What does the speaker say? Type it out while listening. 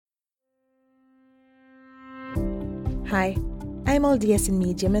Hi, I'm LDS in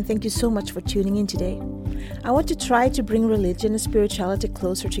Medium, and thank you so much for tuning in today. I want to try to bring religion and spirituality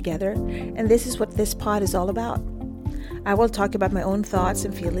closer together, and this is what this pod is all about. I will talk about my own thoughts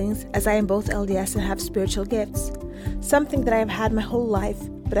and feelings, as I am both LDS and have spiritual gifts, something that I have had my whole life,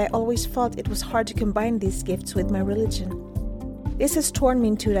 but I always felt it was hard to combine these gifts with my religion. This has torn me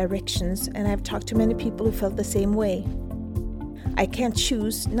in two directions, and I've talked to many people who felt the same way. I can't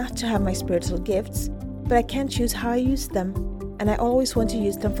choose not to have my spiritual gifts, but I can choose how I use them, and I always want to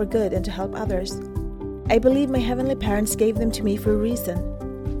use them for good and to help others. I believe my heavenly parents gave them to me for a reason.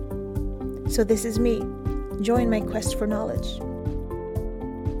 So this is me. Join my quest for knowledge.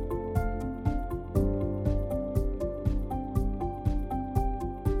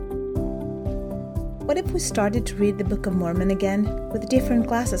 What if we started to read the Book of Mormon again with different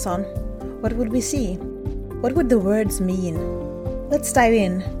glasses on? What would we see? What would the words mean? Let's dive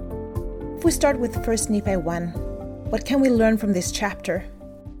in. If we start with 1 Nephi 1, what can we learn from this chapter?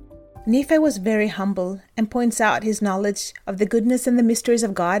 Nephi was very humble and points out his knowledge of the goodness and the mysteries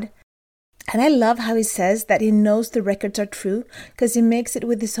of God. And I love how he says that he knows the records are true because he makes it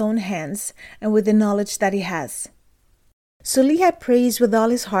with his own hands and with the knowledge that he has. So Lehi prays with all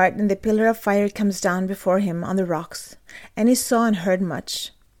his heart, and the pillar of fire comes down before him on the rocks, and he saw and heard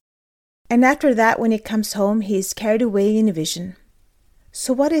much. And after that, when he comes home, he is carried away in a vision.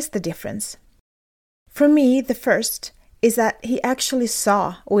 So what is the difference? For me, the first is that he actually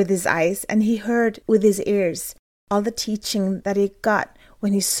saw with his eyes and he heard with his ears all the teaching that he got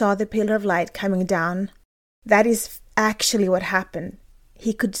when he saw the pillar of light coming down. That is actually what happened.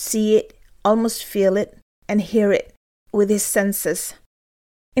 He could see it, almost feel it, and hear it with his senses.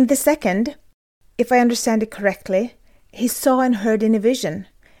 In the second, if I understand it correctly, he saw and heard in a vision,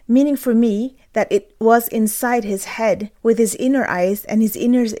 meaning for me that it was inside his head with his inner eyes and his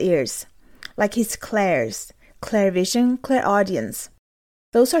inner ears, like his clairs, clairvision, clairaudience.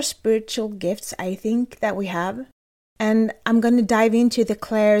 Those are spiritual gifts, I think, that we have. And I'm going to dive into the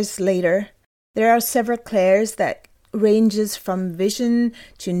clairs later. There are several clairs that ranges from vision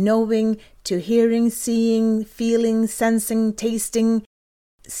to knowing to hearing, seeing, feeling, sensing, tasting,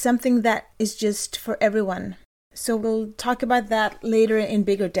 something that is just for everyone. So we'll talk about that later in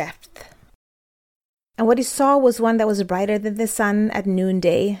bigger depth. And what he saw was one that was brighter than the sun at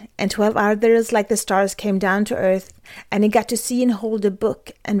noonday, and 12 others like the stars came down to earth, and he got to see and hold a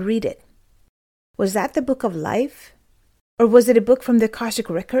book and read it. Was that the book of life? Or was it a book from the Akashic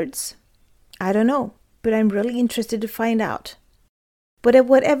records? I don't know, but I'm really interested to find out. But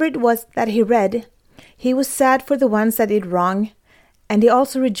whatever it was that he read, he was sad for the ones that did wrong, and he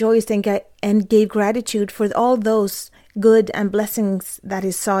also rejoiced and gave gratitude for all those good and blessings that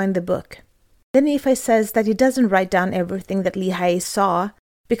he saw in the book. Then Nephi says that he doesn't write down everything that Lehi saw,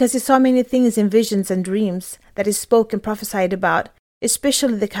 because he saw many things in visions and dreams that he spoke and prophesied about,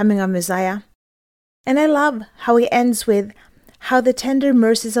 especially the coming of Messiah. And I love how he ends with how the tender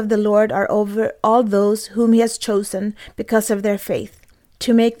mercies of the Lord are over all those whom he has chosen because of their faith,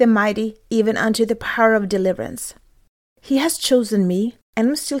 to make them mighty even unto the power of deliverance. He has chosen me, and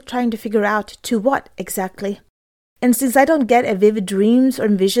I'm still trying to figure out to what exactly. And since I don't get a vivid dreams or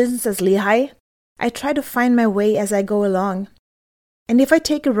visions as Lehi, I try to find my way as I go along. And if I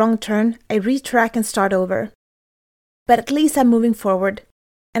take a wrong turn, I retrack and start over. But at least I'm moving forward,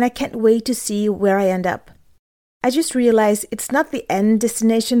 and I can't wait to see where I end up. I just realize it's not the end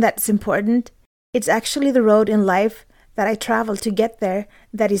destination that's important. It's actually the road in life that I travel to get there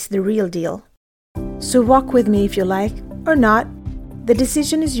that is the real deal. So walk with me if you like, or not. The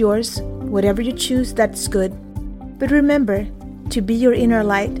decision is yours. Whatever you choose, that's good. But remember to be your inner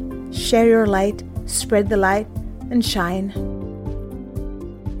light, share your light, spread the light, and shine.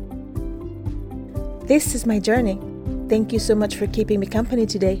 This is my journey. Thank you so much for keeping me company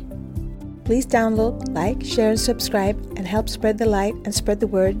today. Please download, like, share, and subscribe, and help spread the light and spread the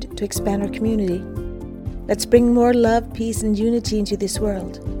word to expand our community. Let's bring more love, peace, and unity into this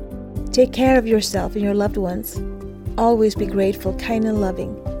world. Take care of yourself and your loved ones. Always be grateful, kind, and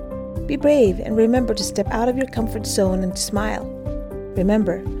loving. Be brave, and remember to step out of your comfort zone and smile.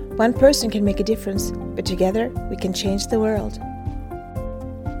 Remember, one person can make a difference, but together we can change the world.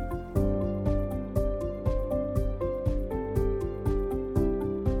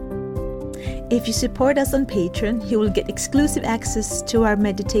 If you support us on Patreon, you will get exclusive access to our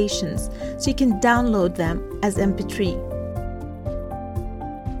meditations, so you can download them as MP3.